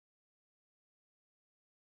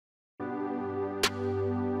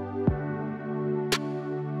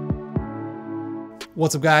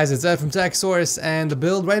What's up guys, it's Ed from TechSource, and the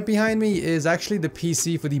build right behind me is actually the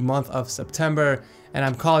PC for the month of September, and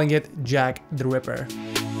I'm calling it Jack the Ripper.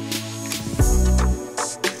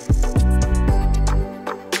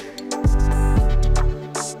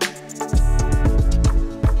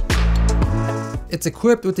 It's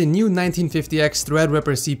equipped with a new 1950X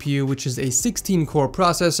Threadripper CPU, which is a 16-core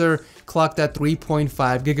processor clocked at 3.5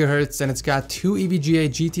 GHz, and it's got two EVGA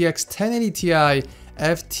GTX 1080 Ti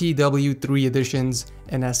FTW3 editions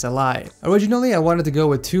in SLI. Originally, I wanted to go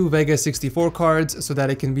with two Vega 64 cards so that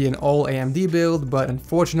it can be an all AMD build, but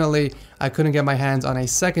unfortunately, I couldn't get my hands on a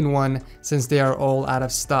second one since they are all out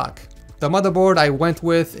of stock. The motherboard I went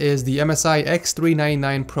with is the MSI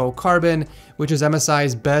X399 Pro Carbon, which is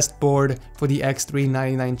MSI's best board for the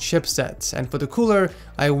X399 chipset. And for the cooler,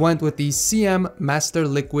 I went with the CM Master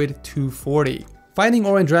Liquid 240. Finding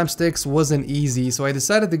orange RAM sticks wasn't easy, so I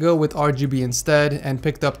decided to go with RGB instead and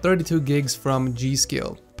picked up 32 gigs from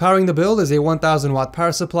G.Skill. Powering the build is a 1000 watt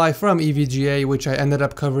power supply from EVGA, which I ended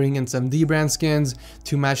up covering in some D-brand skins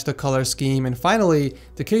to match the color scheme. And finally,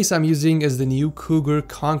 the case I'm using is the new Cougar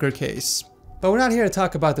Conquer case. But we're not here to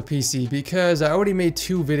talk about the PC because I already made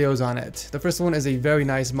two videos on it. The first one is a very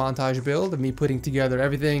nice montage build of me putting together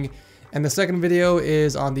everything, and the second video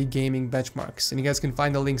is on the gaming benchmarks, and you guys can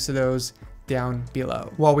find the links to those down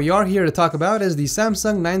below. What we are here to talk about is the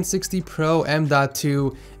Samsung 960 Pro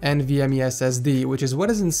M.2 NVMe SSD, which is what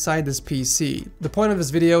is inside this PC. The point of this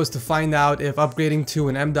video is to find out if upgrading to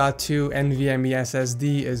an M.2 NVMe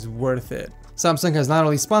SSD is worth it. Samsung has not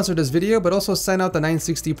only sponsored this video, but also sent out the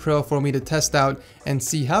 960 Pro for me to test out and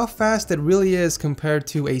see how fast it really is compared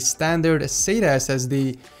to a standard SATA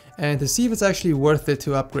SSD, and to see if it's actually worth it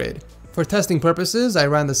to upgrade. For testing purposes, I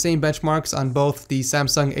ran the same benchmarks on both the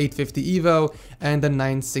Samsung 850 EVO and the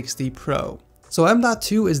 960 Pro. So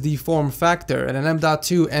M.2 is the form factor, and an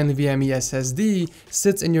M.2 NVMe SSD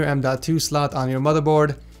sits in your M.2 slot on your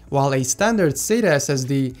motherboard, while a standard SATA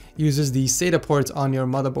SSD uses the SATA ports on your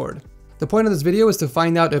motherboard. The point of this video is to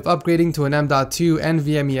find out if upgrading to an M.2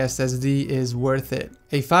 NVMe SSD is worth it.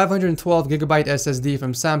 A 512GB SSD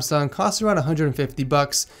from Samsung costs around 150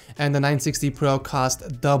 bucks, and the 960 Pro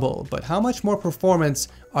cost double, but how much more performance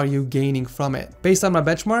are you gaining from it? Based on my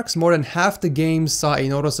benchmarks, more than half the games saw a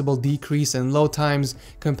noticeable decrease in load times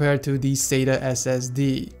compared to the SATA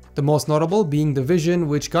SSD. The most notable being Division,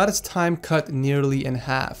 which got its time cut nearly in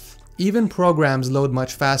half. Even programs load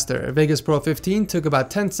much faster. Vegas Pro 15 took about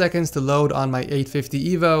 10 seconds to load on my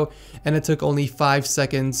 850 EVO, and it took only 5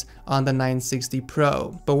 seconds on the 960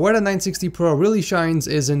 Pro. But where the 960 Pro really shines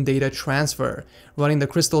is in data transfer. Running the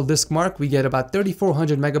Crystal Disk Mark, we get about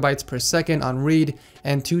 3400 megabytes per second on read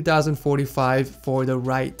and 2045 for the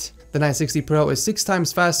write. The 960 Pro is 6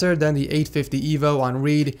 times faster than the 850 EVO on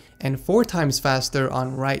read and 4 times faster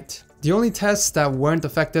on write. The only tests that weren't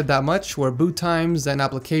affected that much were boot times and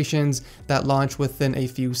applications that launch within a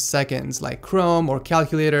few seconds, like Chrome or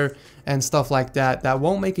Calculator and stuff like that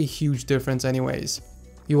won't make a huge difference anyways.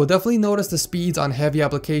 You will definitely notice the speeds on heavy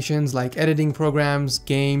applications like editing programs,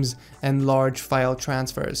 games, and large file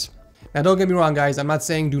transfers. Now don't get me wrong guys, I'm not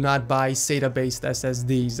saying do not buy SATA-based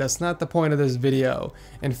SSDs, that's not the point of this video.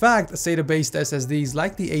 In fact, SATA-based SSDs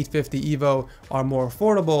like the 850 EVO are more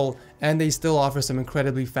affordable, and they still offer some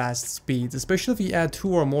incredibly fast speeds, especially if you add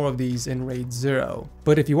 2 or more of these in RAID 0.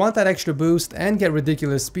 But if you want that extra boost and get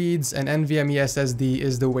ridiculous speeds, an NVMe SSD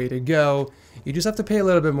is the way to go. You just have to pay a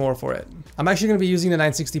little bit more for it. I'm actually going to be using the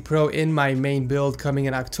 960 Pro in my main build coming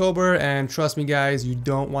in October, and trust me guys, you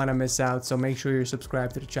don't want to miss out, so make sure you're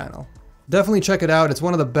subscribed to the channel. Definitely check it out. It's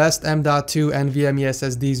one of the best M.2 NVMe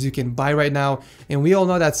SSDs you can buy right now, and we all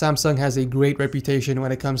know that Samsung has a great reputation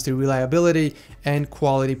when it comes to reliability and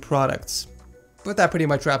quality products. But that pretty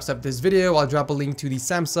much wraps up this video. I'll drop a link to the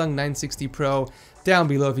Samsung 960 Pro down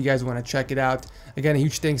below if you guys want to check it out. Again, a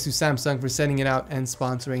huge thanks to Samsung for sending it out and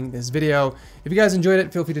sponsoring this video. If you guys enjoyed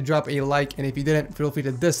it, feel free to drop a like, and if you didn't, feel free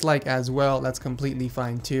to dislike as well. That's completely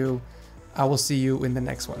fine too. I will see you in the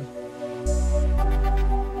next one.